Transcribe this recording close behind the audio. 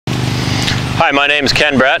Hi, my name is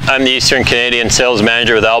Ken Brett. I'm the Eastern Canadian Sales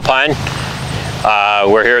Manager with Alpine.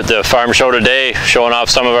 We're here at the farm show today showing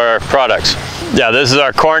off some of our products. Yeah, this is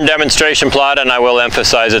our corn demonstration plot, and I will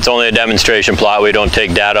emphasize it's only a demonstration plot. We don't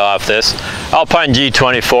take data off this. Alpine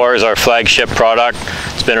G24 is our flagship product.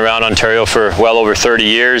 It's been around Ontario for well over 30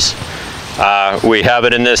 years. We have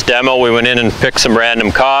it in this demo. We went in and picked some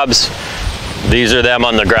random cobs. These are them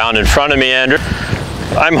on the ground in front of me, Andrew.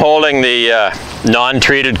 I'm holding the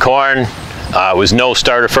non-treated corn. With no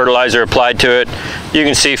starter fertilizer applied to it. You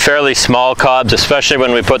can see fairly small cobs, especially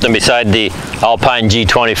when we put them beside the Alpine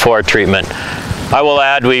G24 treatment. I will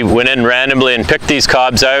add, we went in randomly and picked these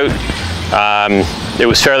cobs out. It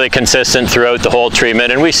was fairly consistent throughout the whole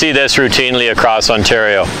treatment, and we see this routinely across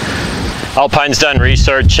Ontario. Alpine's done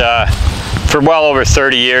research for well over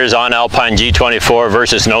 30 years on Alpine G24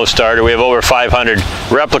 versus no starter. We have over 500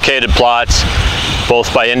 replicated plots,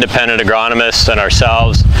 both by independent agronomists and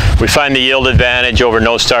ourselves. We find the yield advantage over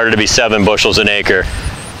no starter to be 7 bushels an acre.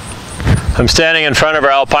 I'm standing in front of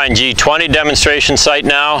our Alpine G20 demonstration site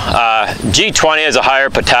now. G20 is a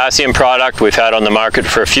higher potassium product we've had on the market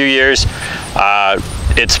for a few years.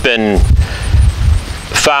 It's been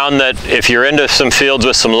found that if you're into some fields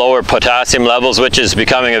with some lower potassium levels, which is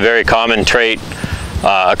becoming a very common trait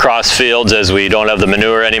across fields as we don't have the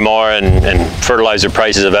manure anymore and fertilizer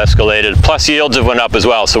prices have escalated, plus yields have went up as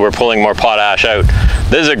well, so we're pulling more potash out.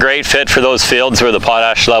 This is a great fit for those fields where the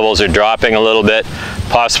potash levels are dropping a little bit.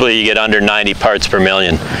 Possibly you get under 90 parts per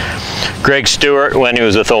million. Greg Stewart, when he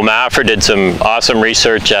was with OMAFR, did some awesome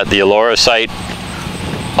research at the Elora site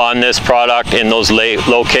on this product in those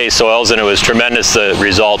low K soils, and it was tremendous the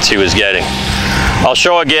results he was getting. I'll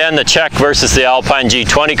show again the Czech versus the Alpine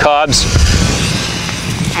G20 cobs.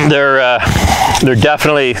 They're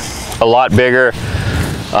definitely a lot bigger.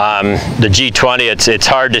 The G20, it's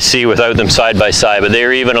hard to see without them side by side, but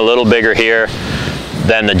they're even a little bigger here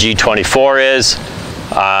than the G24 is.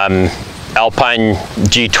 Alpine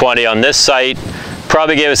G20 on this site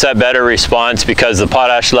probably gave us that better response because the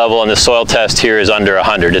potash level on the soil test here is under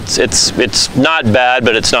 100. It's not bad,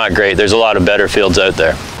 but it's not great. There's a lot of better fields out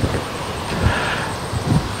there.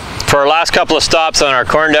 For our last couple of stops on our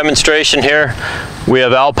corn demonstration here, we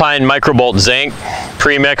have Alpine Microbolt Zinc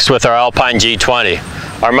pre-mixed with our Alpine G20.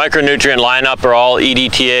 Our micronutrient lineup are all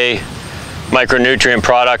EDTA micronutrient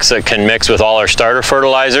products that can mix with all our starter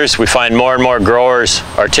fertilizers. We find more and more growers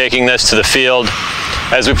are taking this to the field.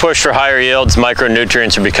 As we push for higher yields,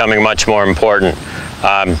 micronutrients are becoming much more important.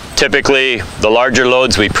 Typically, the larger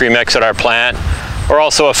loads we pre-mix at our plant, or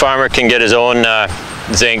also a farmer can get his own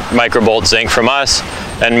zinc, Microbolt Zinc from us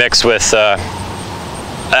and mix with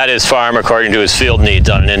at his farm according to his field needs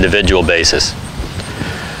on an individual basis.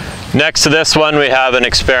 Next to this one we have an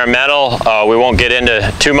experimental. We won't get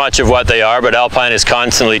into too much of what they are, but Alpine is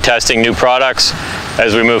constantly testing new products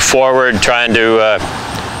as we move forward, trying to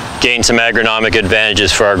gain some agronomic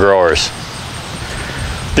advantages for our growers.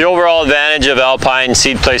 The overall advantage of Alpine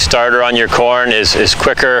Seed Place Starter on your corn is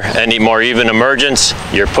quicker and more even emergence.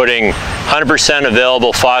 You're putting 100%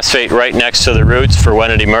 available phosphate right next to the roots for when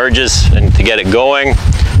it emerges and to get it going.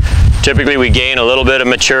 Typically we gain a little bit of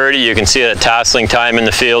maturity. You can see that tasseling time in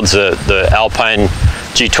the fields. The Alpine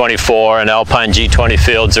G24 and Alpine G20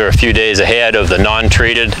 fields are a few days ahead of the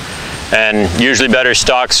non-treated, and usually better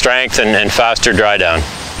stalk strength and faster dry down.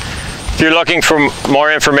 If you're looking for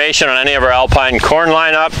more information on any of our Alpine corn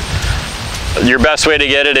lineup, your best way to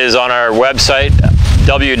get it is on our website,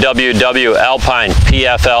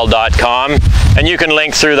 www.alpinepfl.com, and you can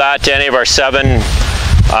link through that to any of our 7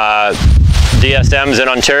 DSMs in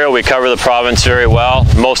Ontario. We cover the province very well.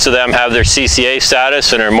 Most of them have their CCA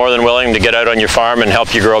status and are more than willing to get out on your farm and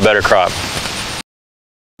help you grow a better crop.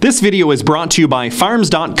 This video is brought to you by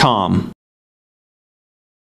Farms.com.